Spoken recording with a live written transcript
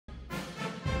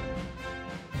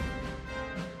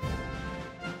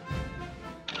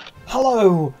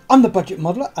Hello, I'm the Budget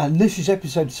Modeler and this is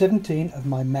episode 17 of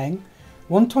my Meng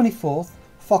 1/24th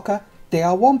Fokker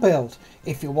Dr.1 build.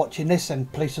 If you're watching this, then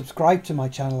please subscribe to my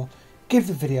channel, give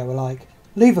the video a like,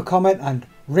 leave a comment and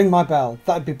ring my bell.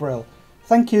 That'd be brilliant.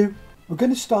 Thank you. We're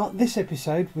going to start this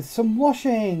episode with some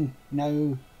washing.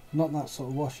 No, not that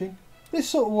sort of washing. This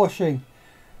sort of washing.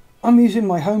 I'm using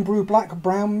my homebrew black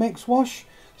brown mix wash.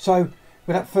 So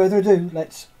without further ado,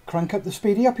 let's crank up the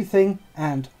speedy uppy thing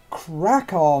and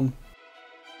crack on.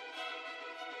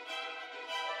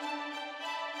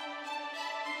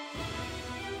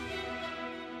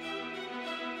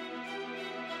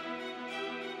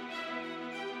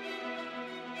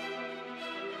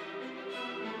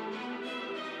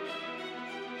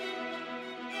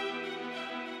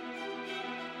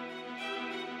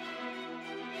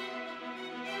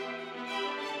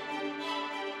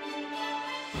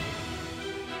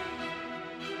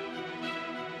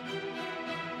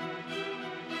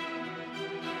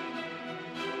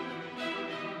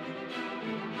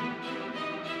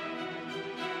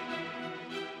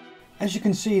 As you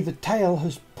can see, the tail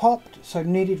has popped, so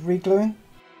needed re-gluing.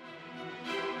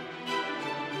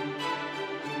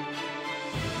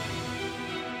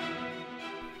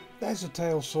 There's the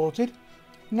tail sorted.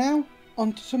 Now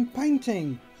onto some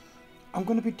painting. I'm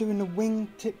going to be doing the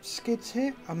wing tip skids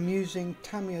here. I'm using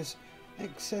Tamiya's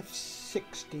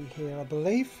XF60 here, I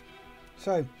believe.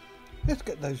 So let's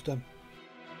get those done.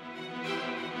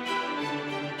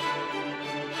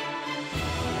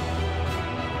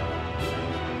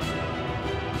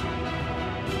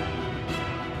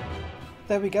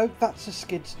 There we go, that's the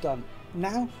skids done.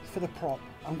 Now for the prop.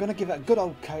 I'm going to give it a good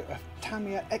old coat of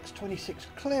Tamiya X26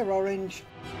 clear orange.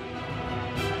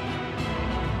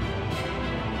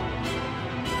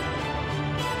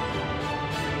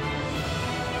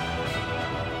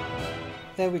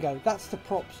 There we go, that's the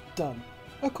props done.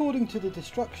 According to the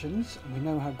instructions, we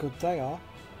know how good they are.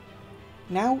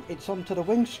 Now it's on to the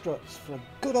wing struts for a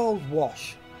good old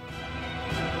wash.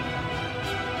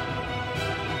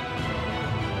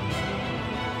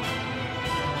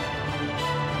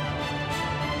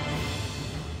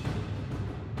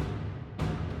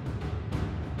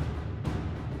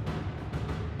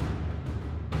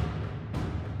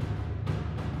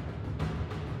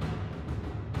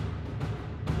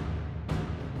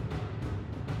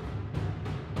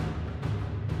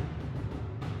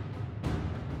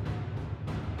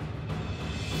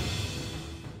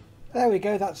 There we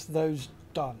go, that's those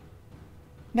done.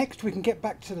 Next we can get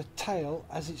back to the tail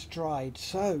as it's dried,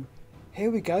 so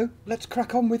here we go, let's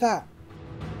crack on with that.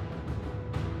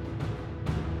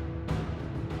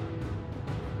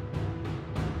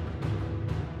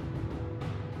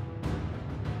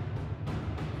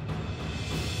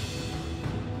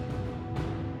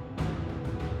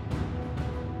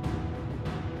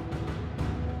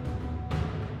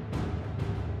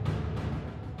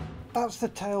 That's the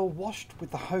tail washed with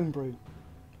the homebrew.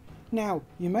 Now,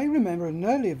 you may remember in an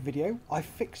earlier video I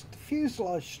fixed the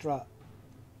fuselage strut.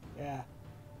 Yeah,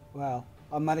 well,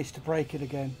 I managed to break it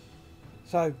again.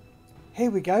 So,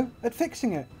 here we go at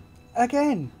fixing it.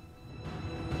 Again.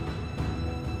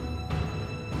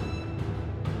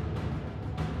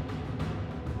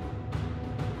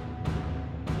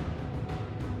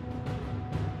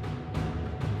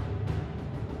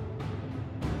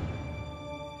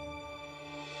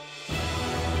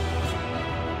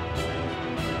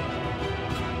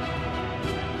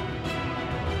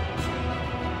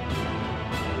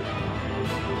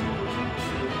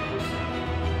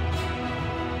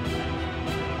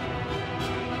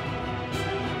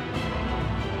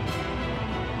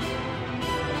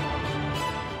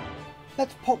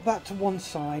 Let's pop that to one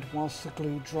side whilst the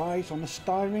glue dries on the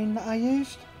styrene that I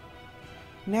used.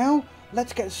 Now,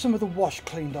 let's get some of the wash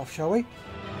cleaned off, shall we?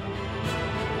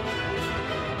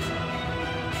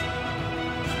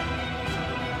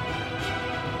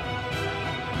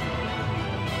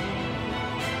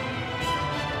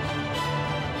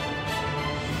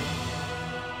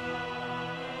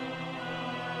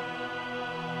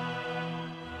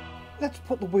 Let's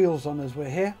put the wheels on as we're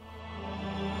here.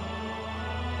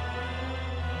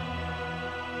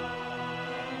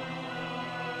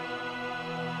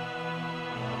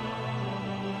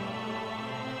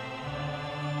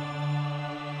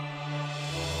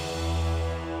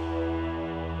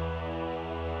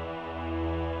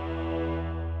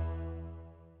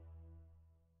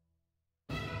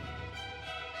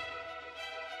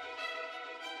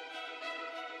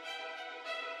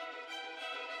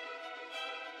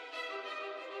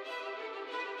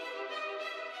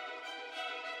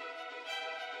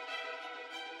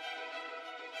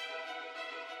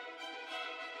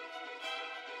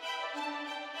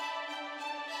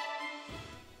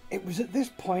 It was at this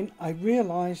point I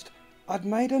realised I'd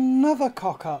made another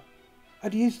cock up.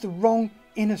 I'd used the wrong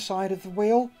inner side of the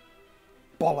wheel.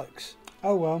 Bollocks.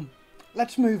 Oh well,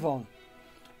 let's move on.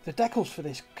 The decals for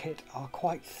this kit are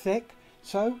quite thick,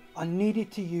 so I needed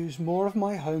to use more of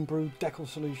my homebrew decal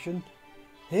solution.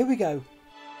 Here we go.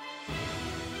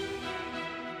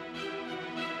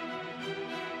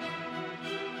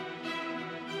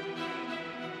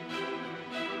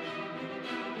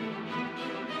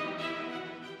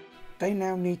 They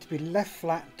now need to be left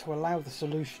flat to allow the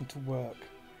solution to work.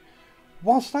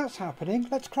 Whilst that's happening,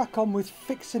 let's crack on with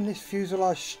fixing this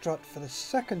fuselage strut for the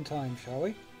second time, shall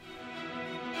we?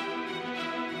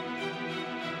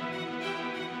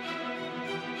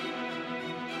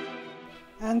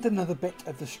 And another bit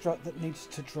of the strut that needs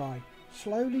to dry.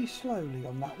 Slowly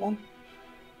on that one.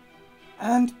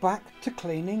 And back to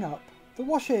cleaning up the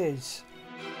washes.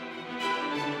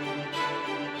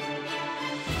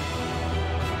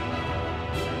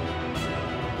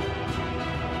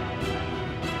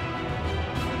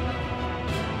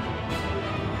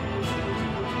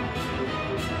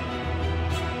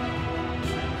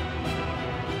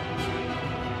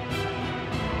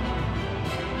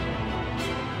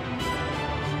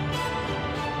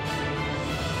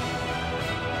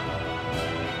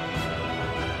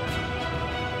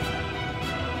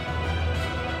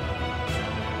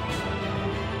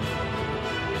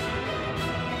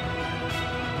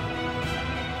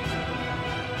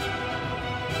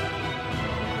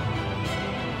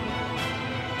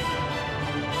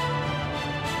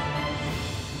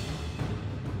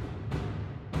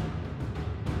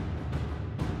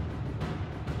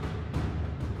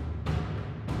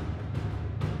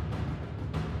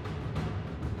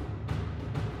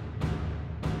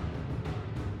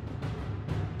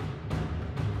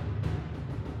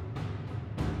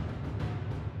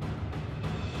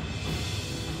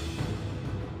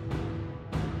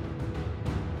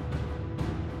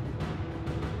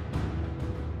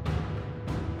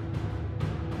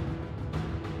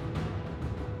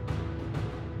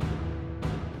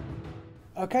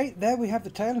 Okay, there we have the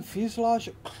tail and fuselage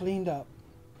cleaned up.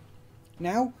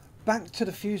 Now, back to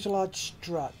the fuselage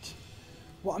strut.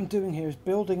 What I'm doing here is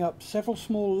building up several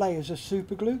small layers of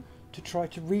super glue to try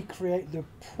to recreate the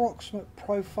approximate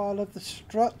profile of the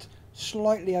strut,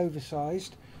 slightly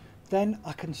oversized. Then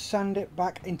I can sand it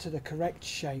back into the correct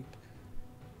shape.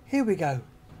 Here we go.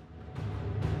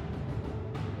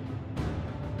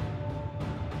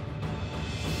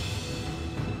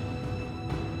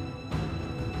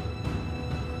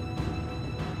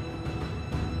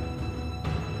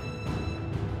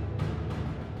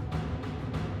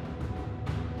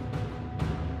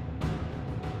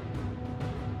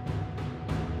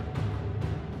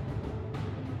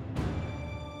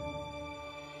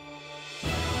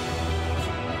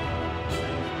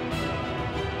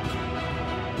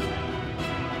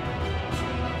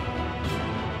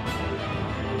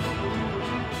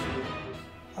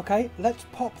 Okay, let's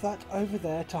pop that over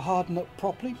there to harden up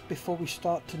properly before we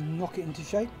start to knock it into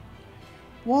shape.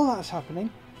 While that's happening,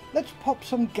 let's pop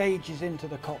some gauges into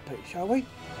the cockpit, shall we?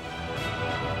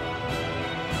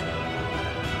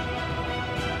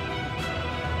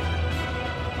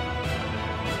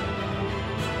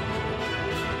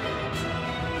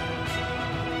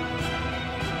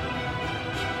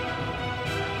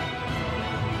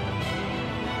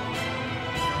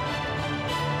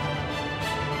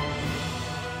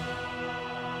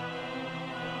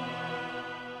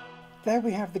 There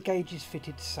we have the gauges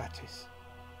fitted satis.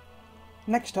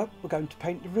 Next up, we're going to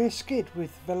paint the rear skid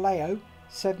with Vallejo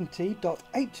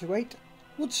 70.828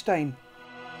 wood stain.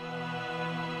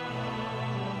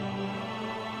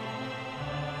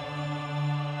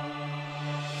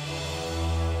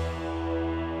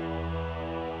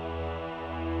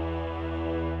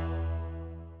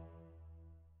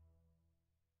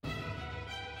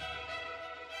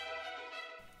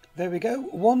 There we go,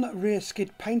 one rear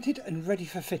skid painted and ready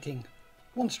for fitting,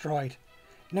 once dried.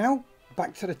 Now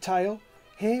back to the tail.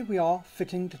 Here we are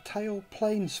fitting the tail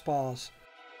plane spars.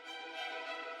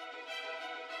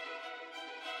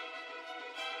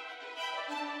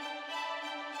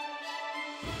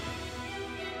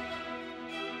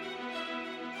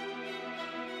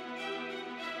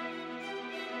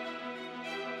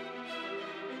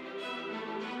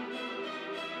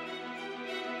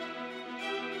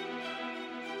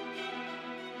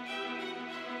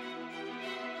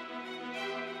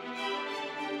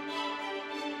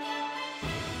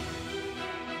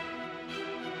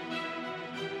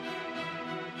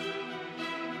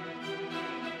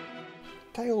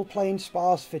 Tail plane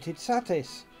spars fitted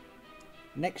satis.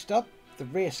 Next up, the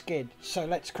rear skid, so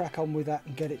let's crack on with that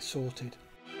and get it sorted.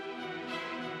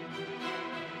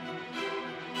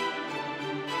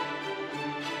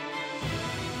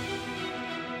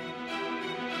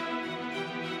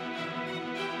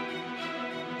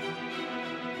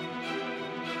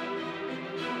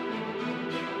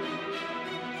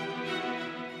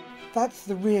 That's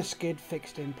the rear skid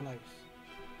fixed in place.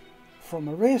 From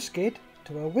a rear skid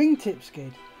to a wingtip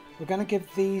skid, we're going to give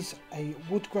these a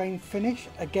wood grain finish,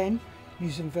 again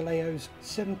using Vallejo's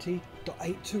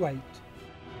 70.828.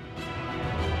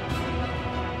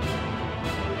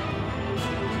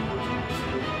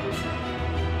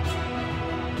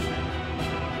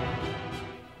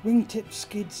 Wingtip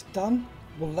skids done,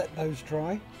 we'll let those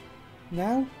dry.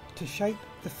 Now to shape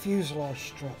the fuselage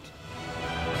strut.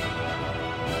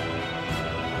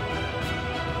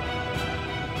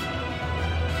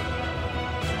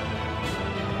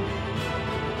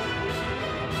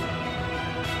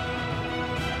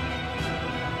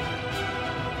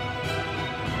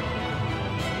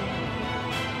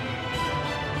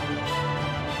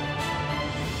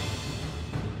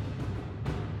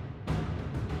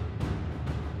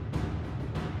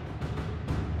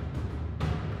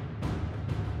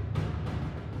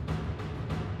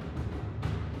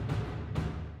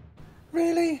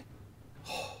 Really?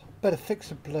 Better fix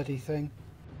the bloody thing.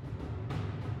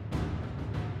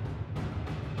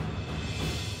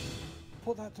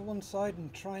 Put that to one side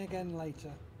and try again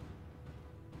later.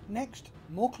 Next,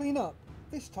 more clean up.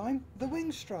 This time, the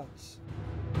wing struts.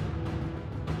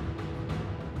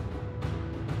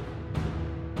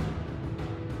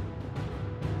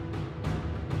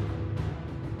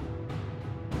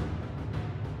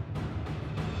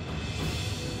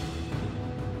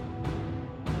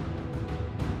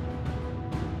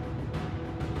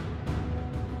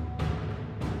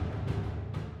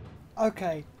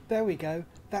 Okay, there we go.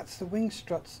 That's the wing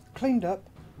struts cleaned up,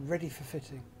 ready for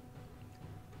fitting.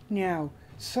 Now,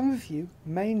 some of you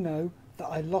may know that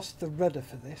I lost the rudder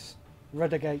for this,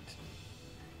 rudder gate.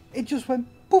 It just went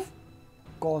poof,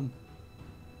 gone.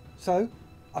 So,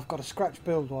 I've got a scratch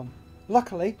build one.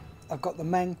 Luckily, I've got the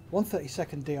Meng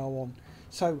 1/32 DR1,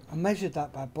 so I measured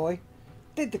that bad boy,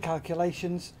 did the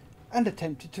calculations, and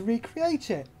attempted to recreate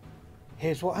it.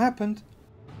 Here's what happened.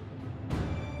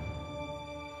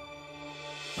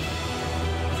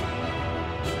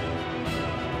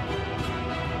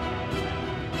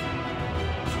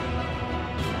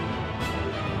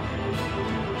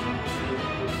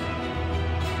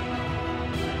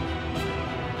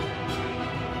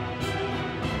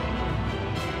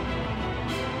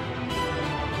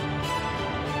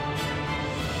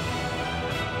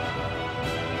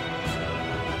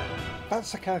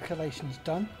 That's the calculations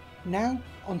done. Now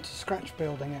on to scratch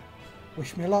building it.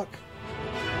 Wish me luck.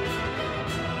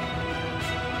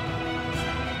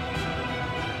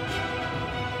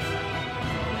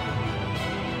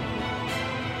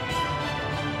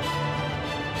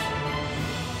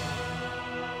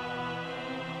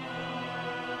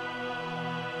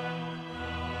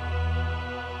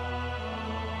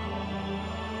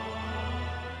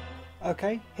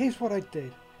 Okay, here's what I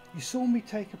did. You saw me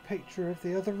take a picture of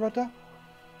the other rudder.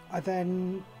 I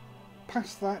then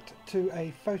passed that to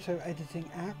a photo editing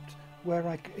app where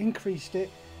I increased it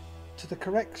to the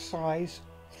correct size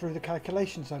through the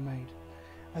calculations I made.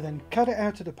 I then cut it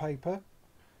out of the paper,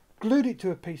 glued it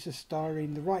to a piece of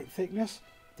styrene the right thickness,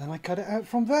 then I cut it out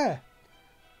from there.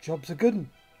 Job's a good 'un,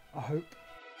 I hope.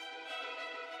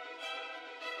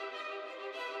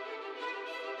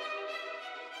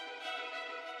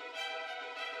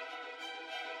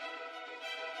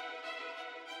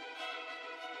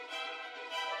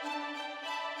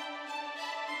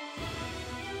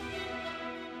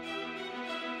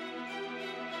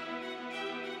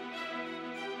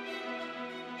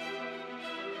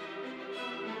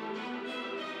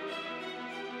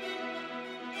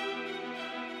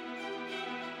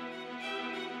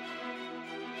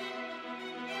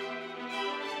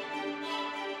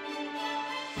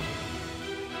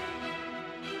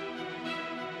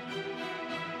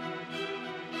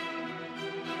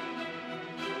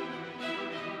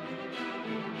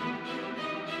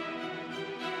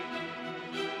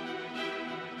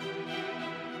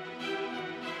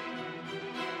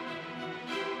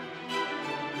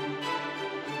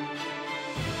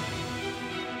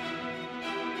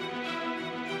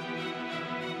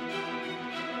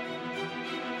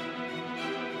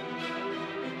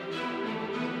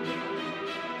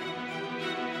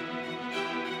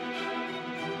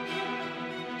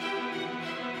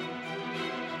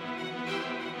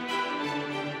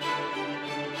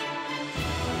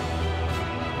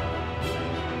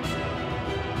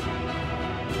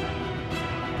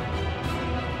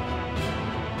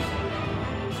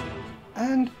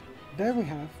 And there we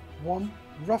have one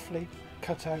roughly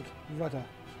cut out rudder.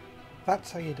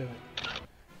 That's how you do it.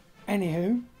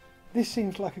 Anywho, this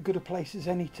seems like a good a place as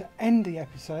any to end the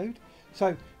episode.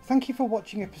 So thank you for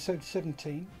watching episode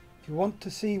 17. If you want to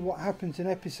see what happens in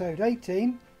episode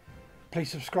 18, Please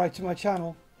subscribe to my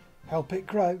channel, help it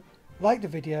grow, like the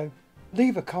video,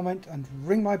 leave a comment and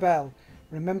ring my bell.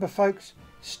 Remember folks,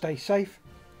 stay safe,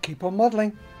 keep on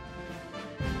modelling.